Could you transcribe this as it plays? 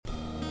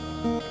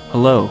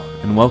Hello,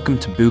 and welcome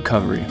to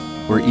Bookovery,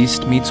 where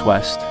East meets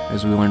West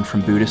as we learn from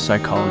Buddhist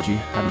psychology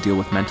how to deal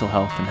with mental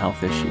health and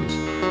health issues.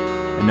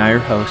 And now your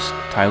host,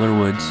 Tyler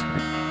Woods.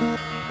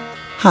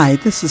 Hi,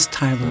 this is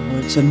Tyler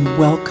Woods, and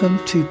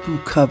welcome to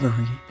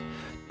Bookovery.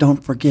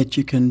 Don't forget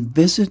you can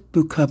visit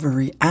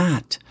Bookovery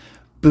at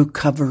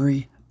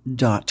bookovery.com.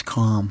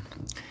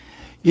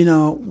 You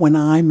know, when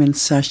I'm in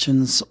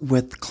sessions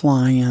with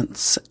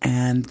clients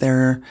and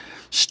they're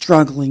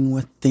struggling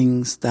with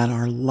things that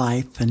are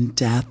life and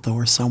death,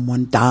 or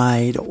someone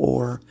died,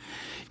 or,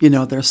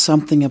 there's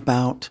something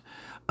about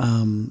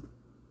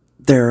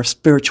their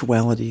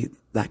spirituality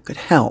that could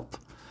help.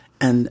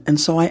 And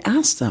so I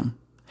ask them,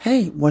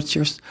 hey, what's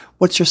your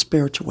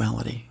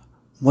spirituality?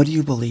 What do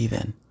you believe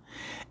in?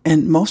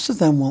 And most of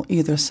them will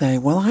either say,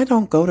 well, I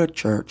don't go to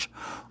church,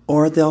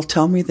 or they'll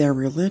tell me their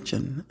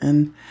religion.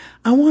 And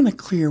I want to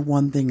clear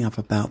one thing up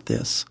about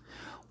this.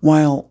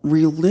 While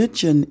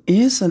religion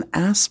is an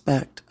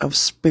aspect of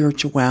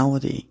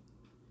spirituality,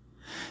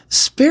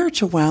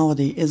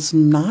 spirituality is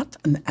not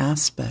an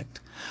aspect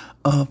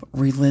of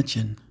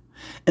religion.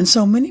 And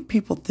so many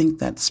people think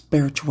that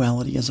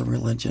spirituality is a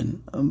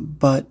religion,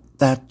 but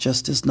that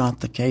just is not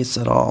the case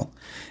at all.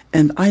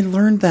 And I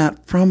learned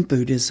that from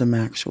Buddhism,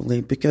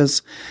 actually,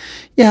 because,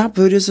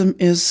 Buddhism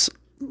is,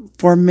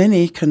 for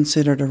many,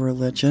 considered a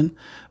religion,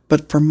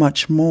 but for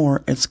much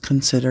more, it's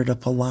considered a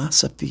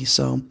philosophy.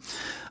 So,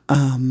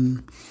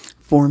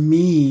 for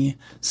me,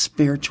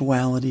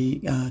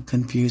 spirituality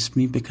confused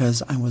me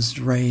because I was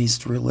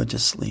raised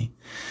religiously.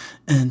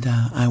 And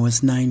I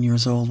was 9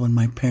 years old when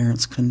my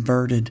parents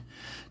converted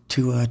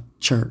to a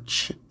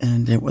church,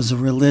 and it was a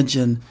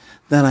religion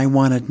that I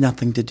wanted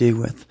nothing to do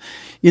with.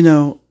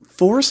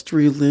 Forced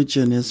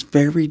religion is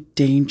very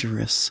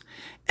dangerous,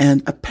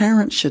 and a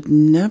parent should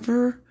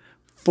never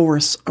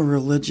force a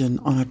religion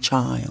on a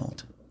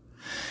child.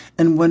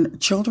 And when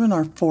children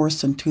are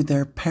forced into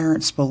their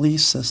parents'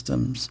 belief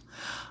systems,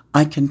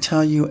 I can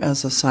tell you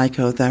as a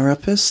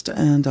psychotherapist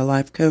and a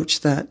life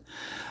coach that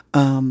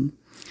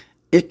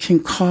it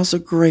can cause a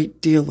great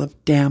deal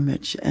of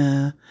damage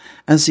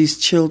as these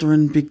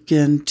children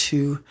begin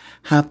to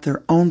have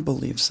their own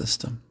belief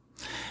system.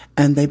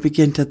 And they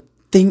begin to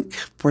think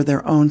for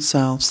their own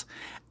selves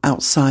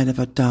outside of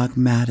a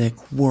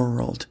dogmatic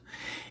world.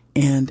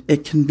 And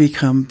it can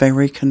become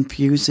very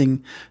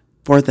confusing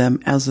for them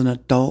as an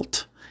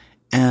adult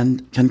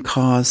and can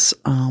cause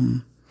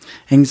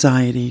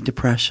anxiety,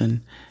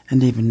 depression,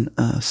 and even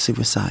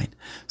suicide.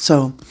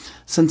 So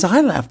since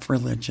I left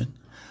religion,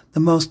 the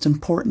most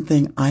important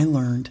thing I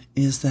learned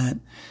is that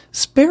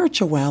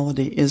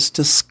spirituality is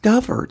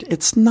discovered.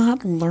 It's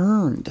not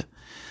learned.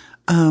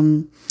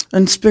 And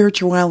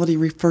spirituality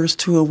refers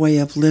to a way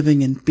of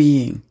living and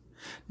being.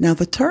 Now,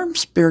 the term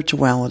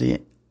spirituality,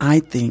 I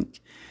think,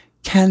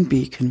 can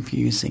be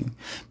confusing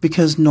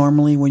because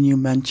normally when you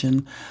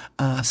mention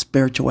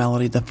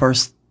spirituality, the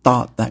first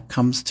thought that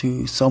comes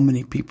to so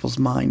many people's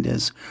mind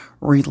is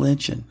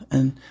religion.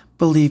 And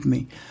believe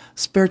me,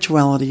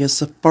 spirituality is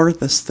the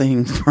furthest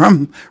thing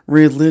from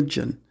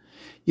religion.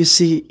 You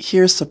see,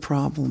 here's the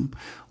problem.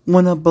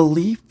 When a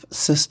belief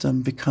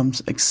system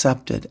becomes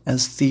accepted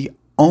as the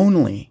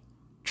only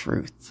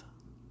truth,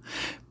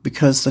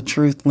 because the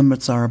truth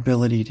limits our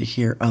ability to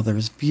hear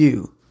others'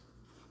 view,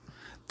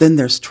 then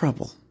there's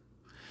trouble.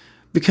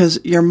 Because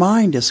your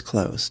mind is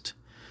closed.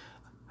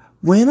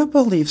 When a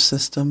belief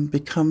system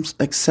becomes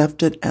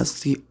accepted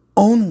as the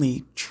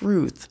only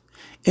truth,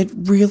 it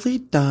really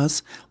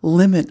does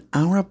limit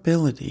our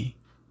ability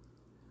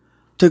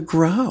to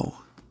grow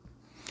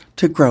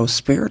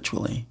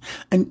spiritually.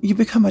 And you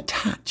become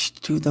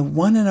attached to the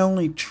one and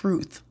only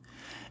truth.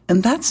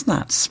 And that's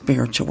not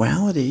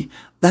spirituality,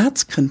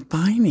 that's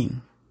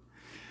confining.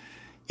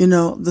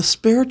 The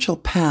spiritual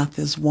path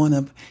is one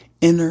of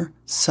inner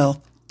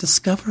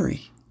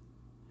self-discovery.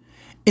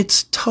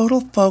 Its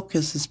total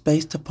focus is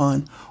based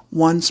upon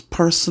one's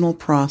personal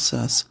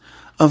process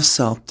of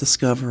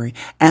self-discovery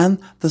and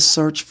the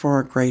search for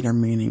a greater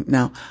meaning.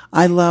 Now,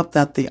 I love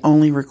that the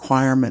only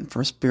requirement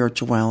for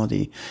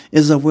spirituality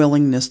is a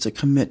willingness to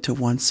commit to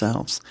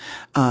oneself,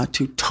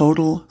 to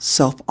total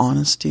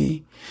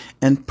self-honesty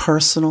and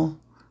personal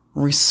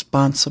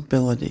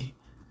responsibility.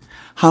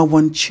 How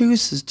one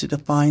chooses to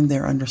define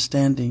their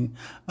understanding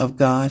of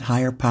God,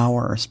 higher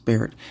power, or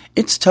spirit,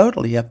 it's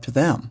totally up to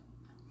them.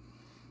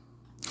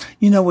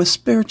 With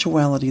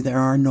spirituality, there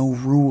are no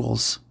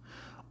rules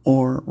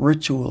or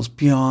rituals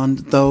beyond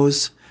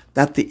those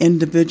that the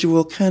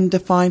individual can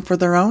define for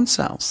their own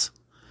selves.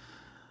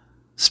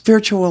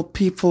 Spiritual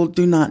people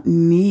do not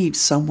need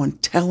someone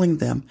telling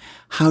them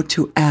how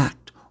to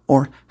act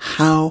or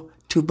how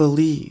to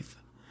believe.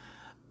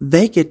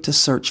 They get to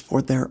search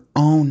for their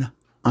own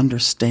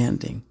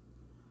understanding.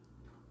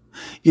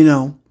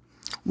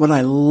 What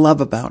I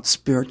love about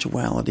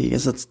spirituality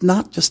is it's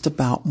not just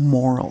about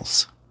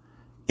morals.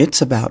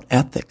 It's about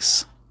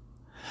ethics.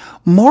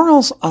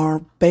 Morals are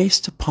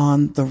based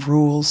upon the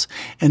rules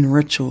and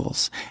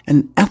rituals,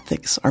 and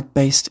ethics are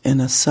based in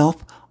a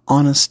self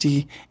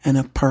honesty, and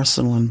a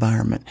personal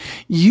environment.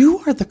 You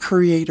are the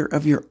creator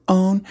of your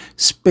own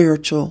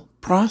spiritual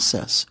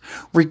process,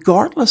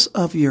 regardless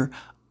of your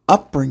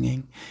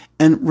upbringing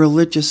and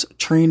religious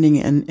training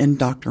and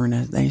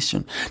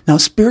indoctrination. Now,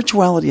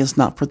 spirituality is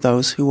not for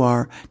those who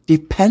are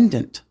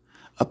dependent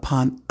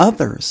upon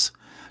others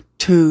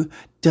to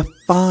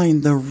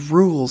define the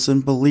rules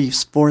and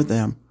beliefs for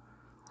them.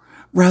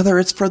 Rather,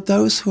 it's for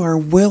those who are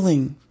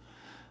willing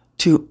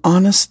to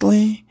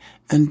honestly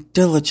and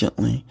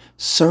diligently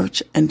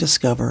search and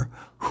discover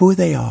who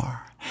they are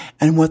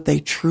and what they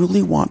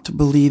truly want to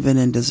believe in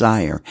and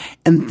desire,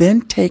 and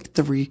then take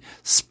the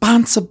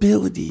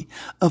responsibility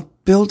of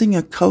building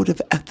a code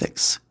of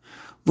ethics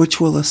which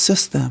will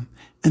assist them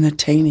in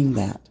attaining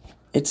that.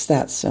 It's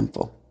that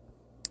simple.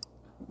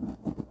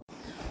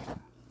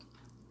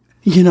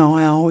 You know,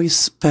 I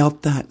always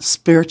felt that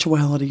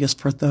spirituality is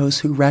for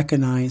those who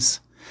recognize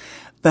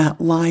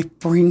that life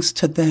brings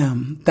to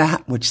them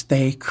that which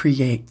they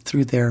create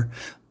through their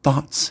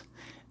thoughts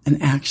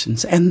and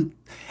actions, and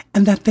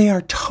that they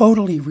are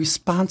totally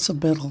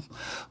responsible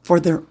for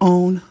their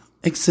own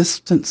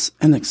existence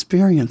and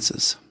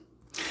experiences.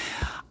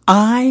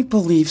 I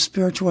believe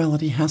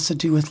spirituality has to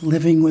do with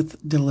living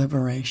with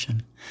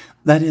deliberation.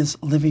 That is,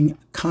 living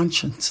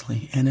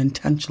consciously and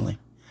intentionally.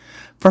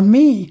 For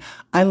me,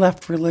 I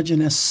left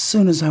religion as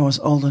soon as I was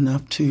old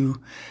enough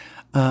to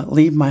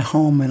leave my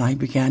home, and I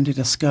began to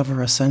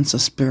discover a sense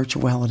of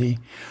spirituality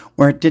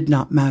where it did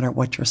not matter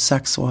what your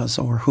sex was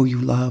or who you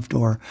loved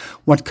or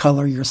what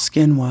color your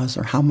skin was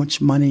or how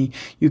much money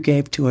you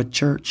gave to a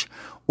church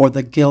or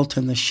the guilt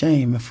and the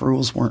shame if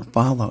rules weren't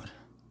followed.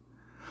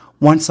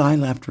 Once I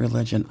left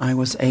religion, I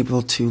was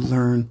able to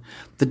learn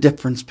the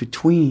difference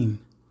between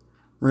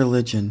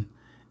religion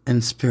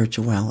and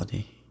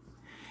spirituality.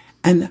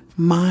 And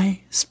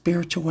my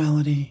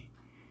spirituality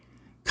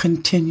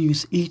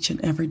continues each and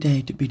every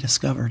day to be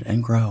discovered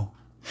and grow.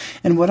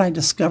 And what I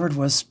discovered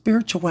was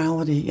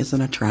spirituality is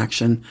an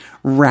attraction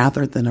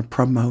rather than a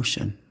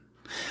promotion.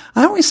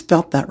 I always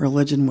felt that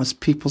religion was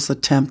people's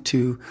attempt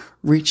to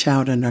reach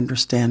out and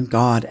understand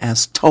God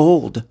as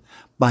told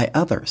by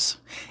others.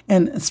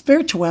 And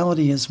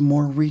spirituality is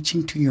more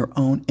reaching to your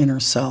own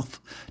inner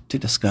self to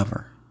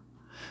discover.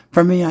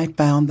 For me, I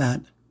found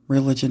that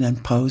religion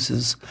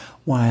imposes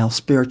while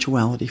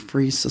spirituality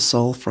frees the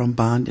soul from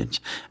bondage.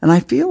 And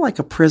I feel like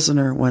a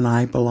prisoner when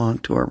I belong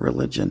to a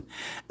religion.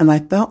 And I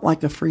felt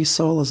like a free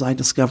soul as I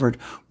discovered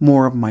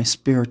more of my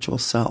spiritual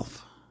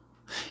self.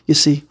 You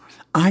see,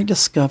 I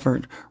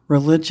discovered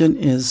religion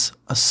is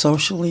a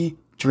socially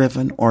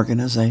driven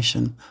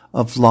organization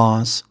of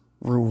laws,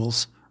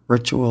 rules,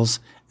 rituals,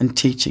 and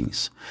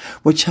teachings,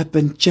 which have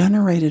been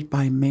generated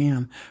by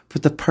man for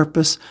the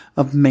purpose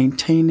of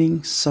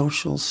maintaining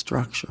social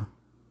structure.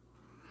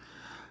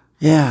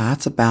 Yeah,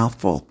 that's a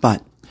mouthful,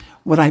 but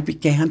what I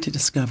began to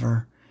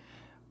discover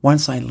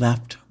once I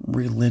left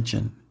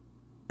religion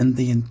and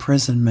the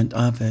imprisonment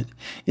of it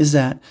is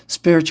that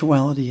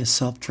spirituality is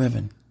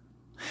self-driven.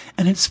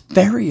 And it's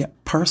very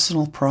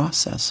personal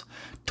process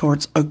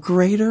towards a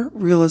greater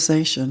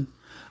realization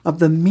of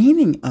the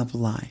meaning of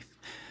life.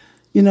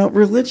 You know,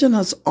 religion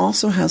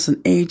also has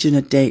an age and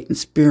a date, and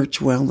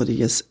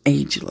spirituality is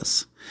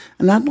ageless.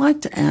 And I'd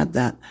like to add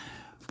that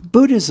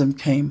Buddhism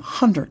came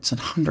hundreds and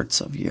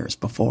hundreds of years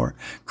before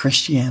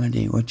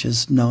Christianity, which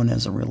is known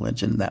as a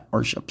religion that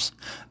worships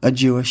a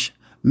Jewish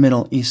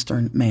Middle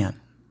Eastern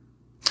man.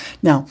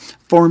 Now,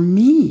 for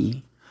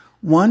me,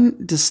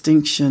 one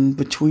distinction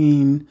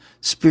between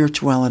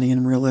spirituality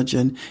and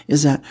religion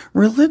is that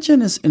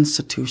religion is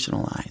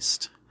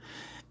institutionalized,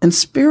 and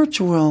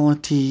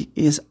spirituality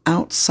is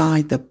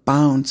outside the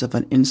bounds of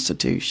an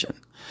institution.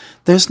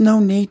 There's no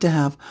need to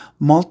have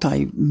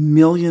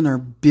multi-million or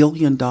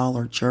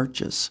billion-dollar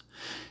churches.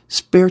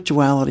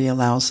 Spirituality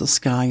allows the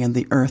sky and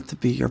the earth to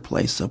be your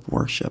place of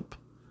worship.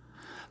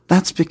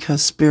 That's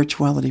because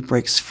spirituality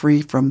breaks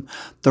free from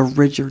the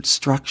rigid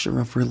structure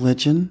of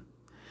religion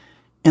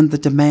and the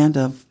demand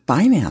of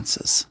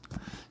finances.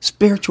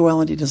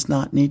 Spirituality does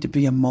not need to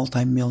be a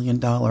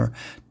multi-million-dollar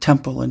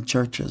temple and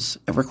churches.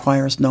 It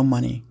requires no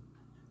money,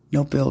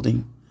 no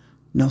building,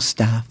 no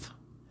staff.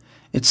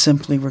 It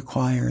simply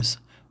requires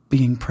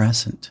being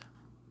present.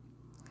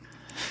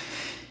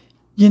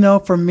 You know,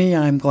 for me,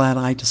 I'm glad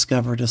I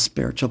discovered a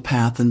spiritual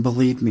path, and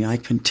believe me, I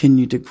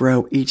continue to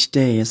grow each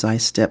day as I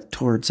step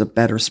towards a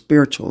better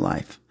spiritual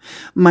life.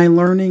 My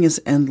learning is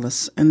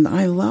endless, and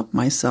I love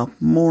myself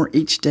more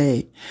each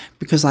day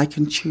because I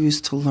can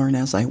choose to learn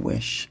as I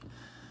wish,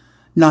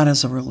 not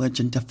as a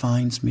religion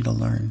defines me to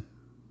learn.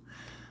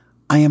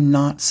 I am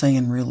not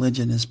saying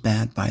religion is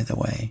bad, by the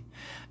way,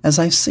 as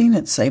I've seen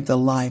it save the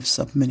lives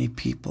of many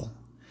people.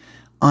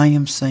 I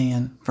am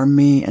saying, for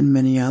me and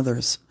many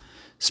others,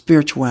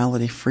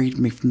 spirituality freed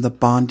me from the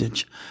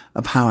bondage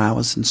of how I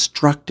was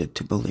instructed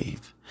to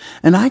believe.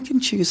 And I can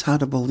choose how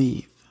to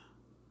believe.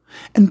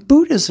 And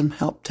Buddhism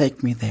helped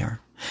take me there.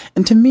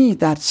 And to me,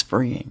 that's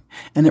freeing.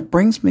 And it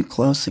brings me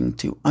closer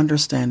to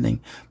understanding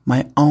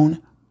my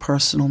own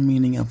personal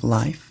meaning of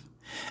life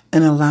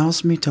and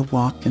allows me to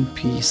walk in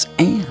peace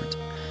and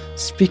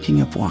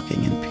Speaking of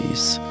walking in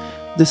peace,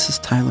 this is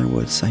Tyler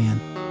Wood saying,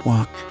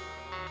 walk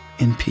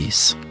in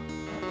peace.